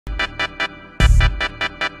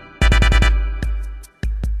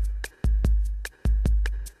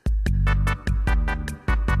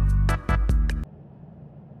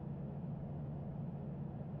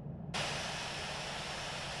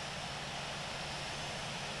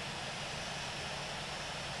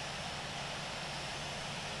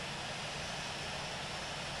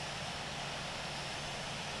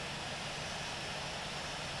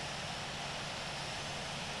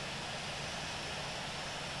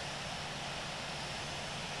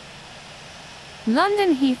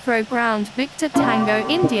London Heathrow ground Victor Tango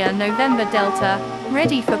India November Delta,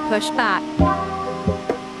 ready for pushback.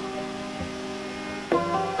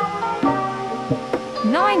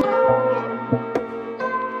 9.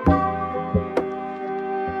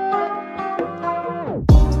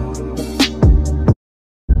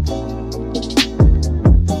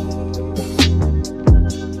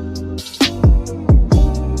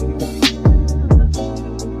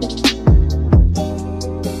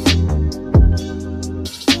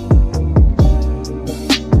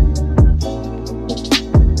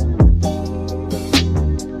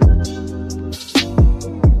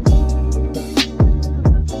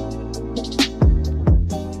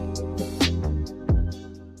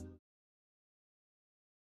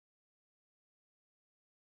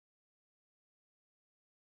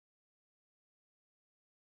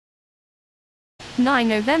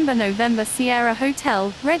 November Sierra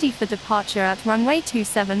Hotel, ready for departure at runway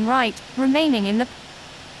 27 right, remaining in the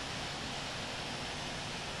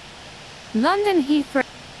London Heathrow.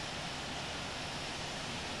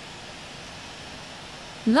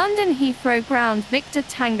 London Heathrow ground Victor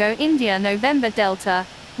Tango India November Delta,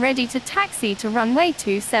 ready to taxi to runway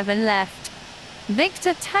 27 left.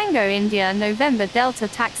 Victor Tango India November Delta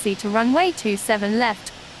taxi to runway 27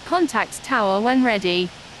 left, contact tower when ready.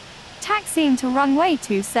 Taxiing to runway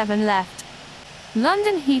 27 left.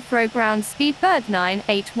 London Heathrow ground Speedbird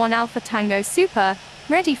 981 Alpha Tango Super,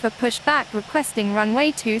 ready for pushback requesting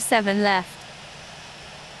runway 27 left.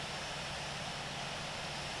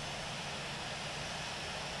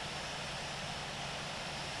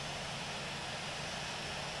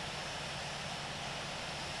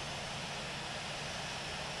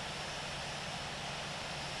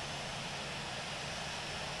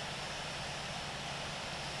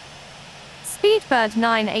 Speedbird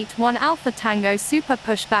 981 Alpha Tango Super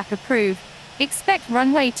pushback approved. Expect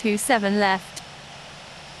runway 27 left.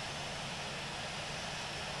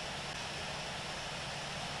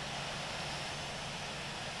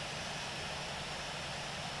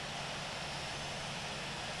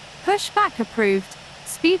 Pushback approved.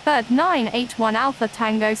 Speedbird 981 Alpha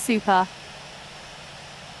Tango Super.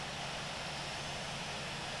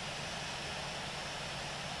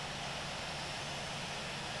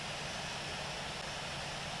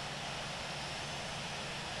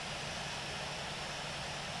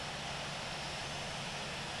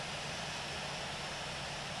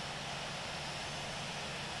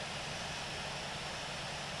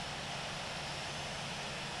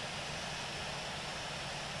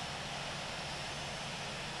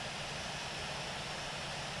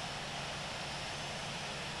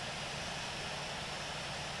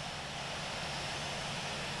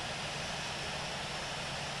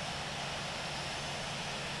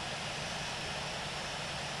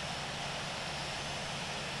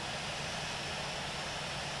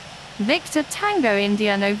 Victor Tango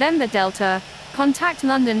India November Delta, contact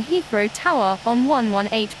London Heathrow Tower on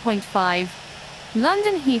 118.5.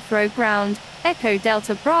 London Heathrow ground, Echo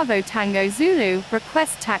Delta Bravo Tango Zulu,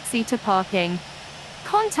 request taxi to parking.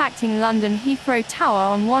 Contacting London Heathrow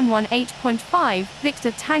Tower on 118.5,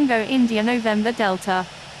 Victor Tango India November Delta.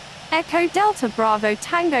 Echo Delta Bravo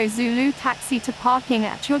Tango Zulu taxi to parking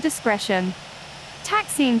at your discretion.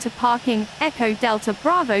 Taxiing to parking, Echo Delta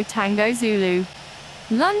Bravo Tango Zulu.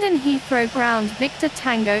 London Heathrow ground Victor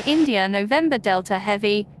Tango India November Delta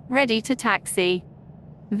Heavy, ready to taxi.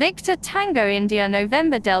 Victor Tango India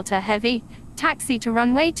November Delta Heavy, taxi to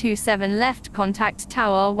runway 27 left, contact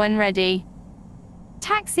tower when ready.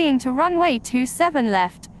 Taxiing to runway 27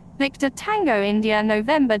 left, Victor Tango India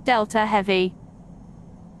November Delta Heavy.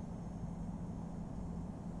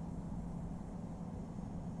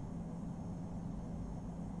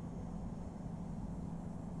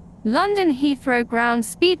 London Heathrow ground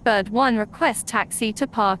Speedbird 1 request taxi to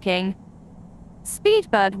parking.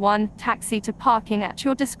 Speedbird 1, taxi to parking at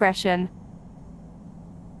your discretion.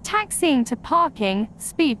 Taxiing to parking,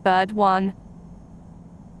 Speedbird 1.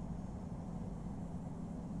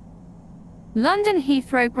 London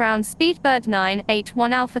Heathrow ground Speedbird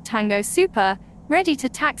 981 Alpha Tango Super, ready to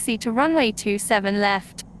taxi to runway 27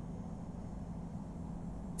 left.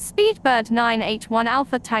 Speedbird 981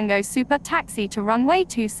 Alpha Tango Super taxi to runway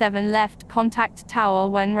 27 left, contact tower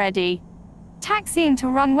when ready. Taxiing to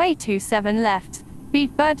runway 27 left,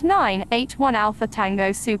 Speedbird 981 Alpha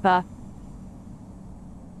Tango Super.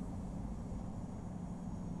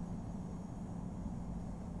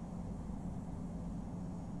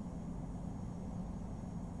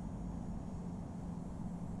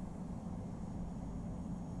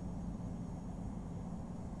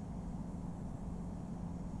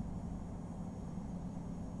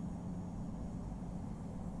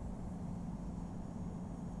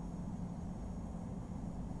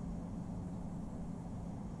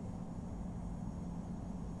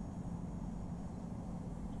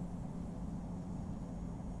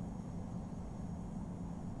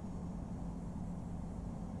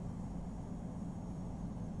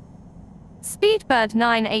 Speedbird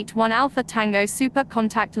 981 Alpha Tango Super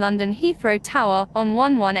contact London Heathrow Tower on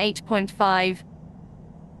 118.5.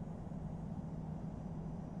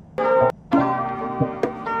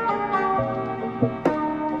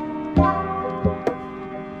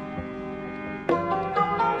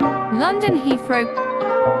 London Heathrow.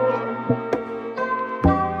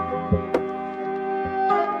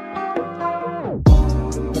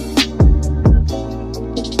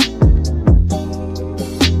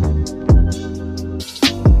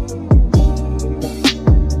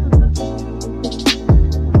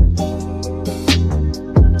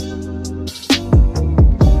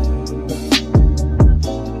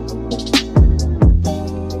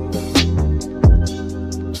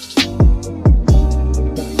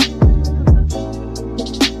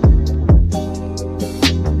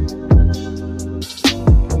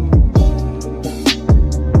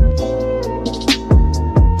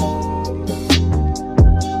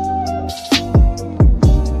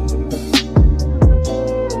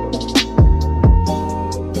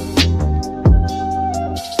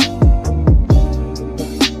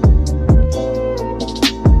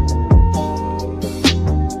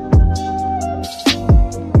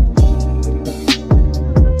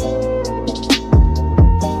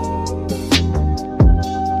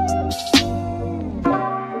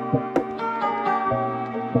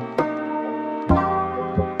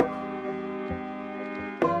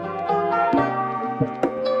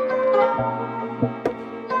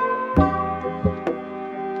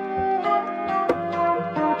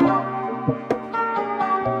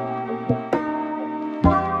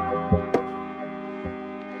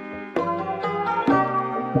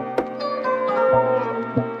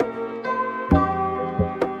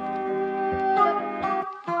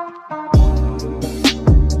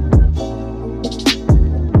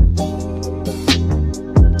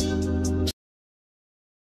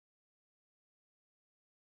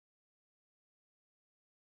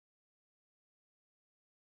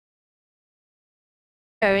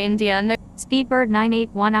 India. No. Speedbird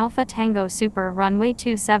 981 Alpha Tango Super runway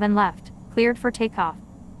 27 left, cleared for takeoff.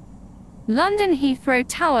 London Heathrow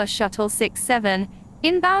Tower Shuttle 67,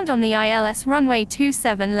 inbound on the ILS runway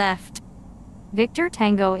 27 left. Victor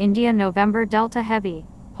Tango India November Delta Heavy,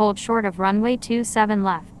 hold short of runway 27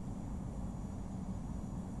 left.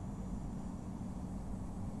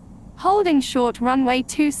 Holding short runway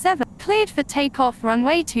 27, cleared for takeoff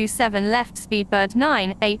runway 27 left. Speedbird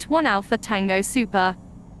 981 Alpha Tango Super.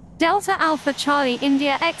 Delta Alpha Charlie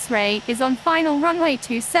India X-Ray is on final runway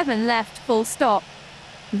 27 left, full stop.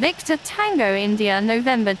 Victor Tango India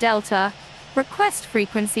November Delta, request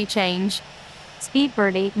frequency change.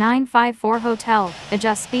 Speedbird 8954 Hotel,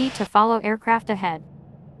 adjust speed to follow aircraft ahead.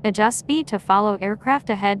 Adjust speed to follow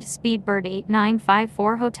aircraft ahead. Speedbird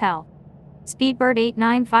 8954 Hotel. Speedbird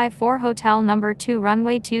 8954 Hotel number 2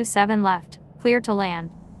 runway 27 left, clear to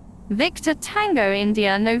land. Victor Tango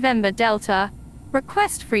India November Delta,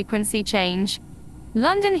 request frequency change.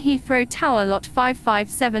 London Heathrow Tower Lot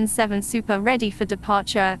 5577 Super ready for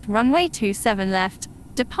departure, runway 27 left,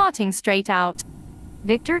 departing straight out.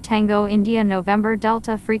 Victor Tango India November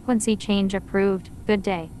Delta frequency change approved, good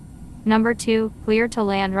day. Number 2, clear to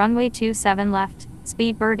land runway 27 left,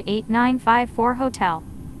 Speedbird 8954 Hotel.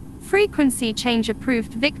 Frequency change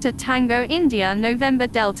approved. Victor Tango India November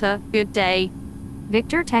Delta, good day.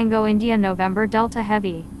 Victor Tango India November Delta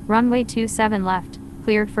Heavy, runway 27 left,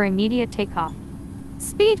 cleared for immediate takeoff.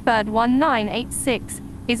 Speedbird 1986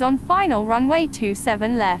 is on final runway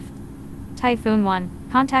 27 left. Typhoon 1,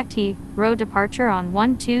 contact T, road departure on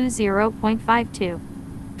 120.52.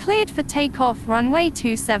 Cleared for takeoff runway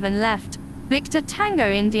 27 left, Victor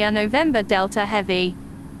Tango India November Delta Heavy.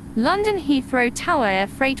 London Heathrow Tower Air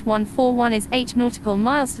Freight 141 is 8 nautical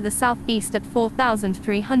miles to the southeast at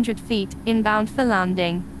 4,300 feet, inbound for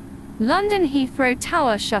landing. London Heathrow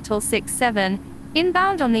Tower Shuttle 67,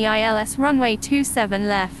 inbound on the ILS runway 27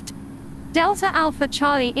 left. Delta Alpha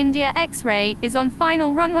Charlie India X-Ray is on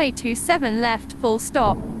final runway 27 left, full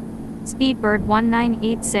stop. Speedbird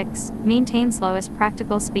 1986, maintain slowest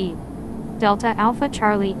practical speed. Delta Alpha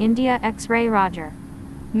Charlie India X-Ray Roger.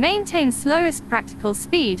 Maintain slowest practical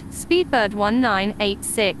speed, Speedbird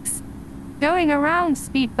 1986. Going around.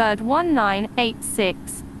 Speedbird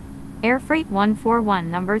 1986. Air Freight 141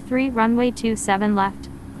 number 3 runway 27 left,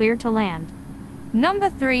 clear to land. Number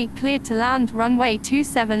 3 cleared to land runway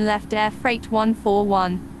 27 left. Air Freight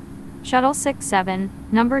 141. Shuttle 67,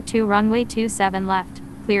 number 2 runway 27 left,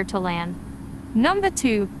 clear to land. Number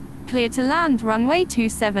 2 cleared to land runway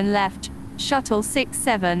 27 left, Shuttle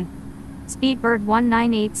 67. Speedbird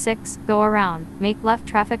 1986, go around, make left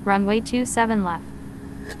traffic runway 27 left.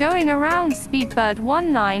 Going around Speedbird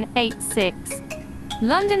 1986.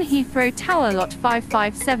 London Heathrow Tower Lot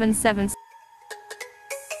 5577.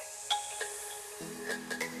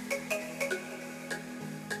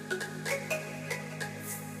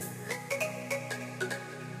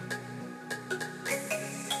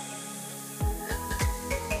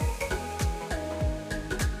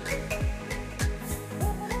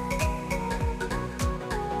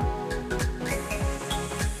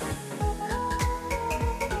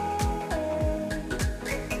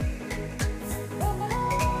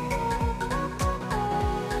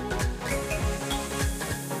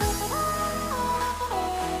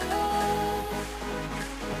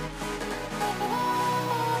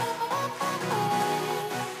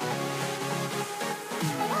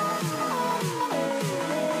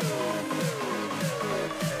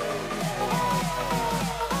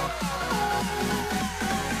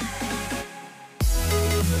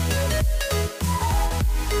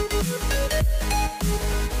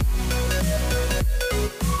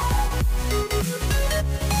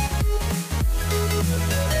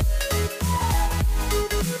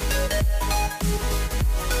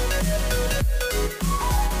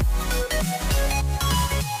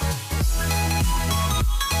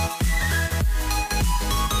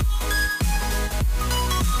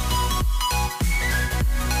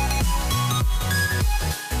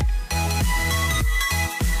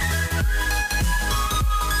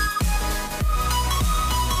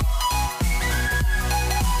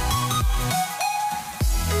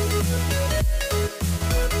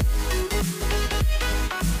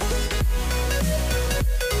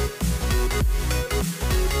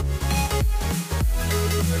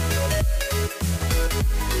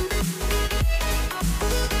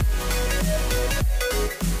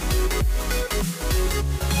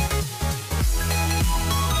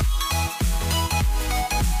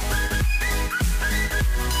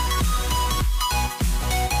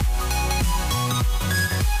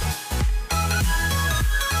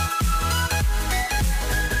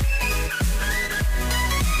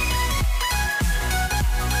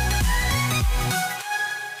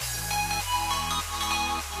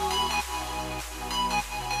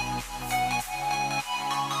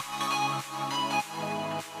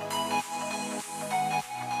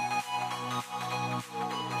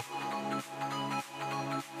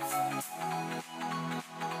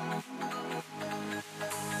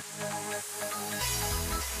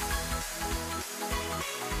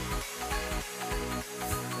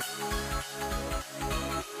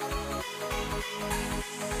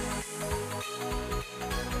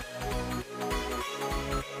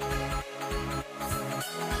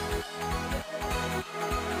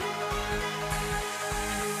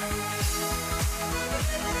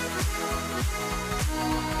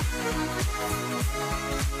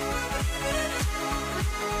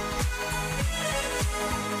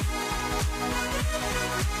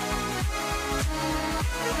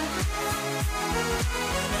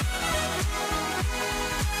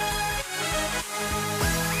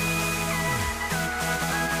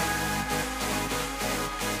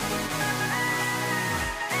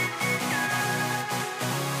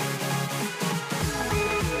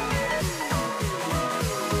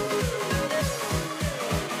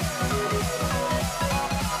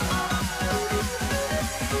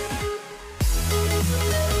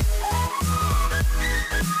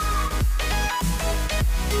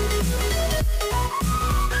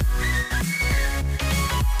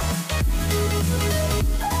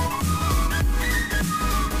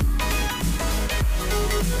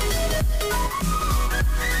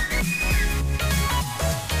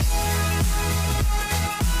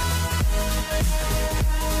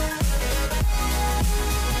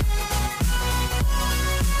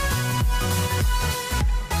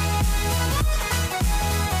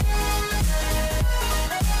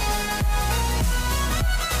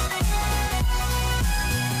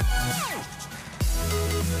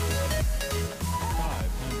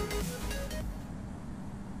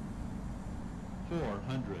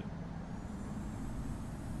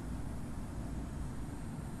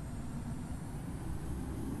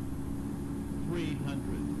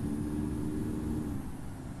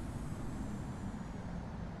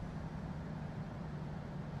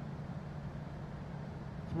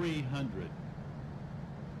 Three hundred.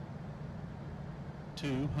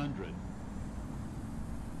 200.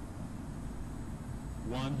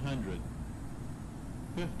 100.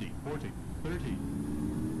 50, 40, 30.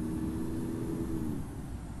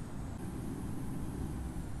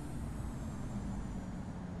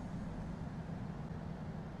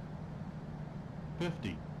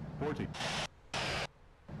 50, 40,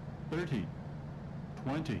 30,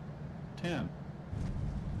 20, 10.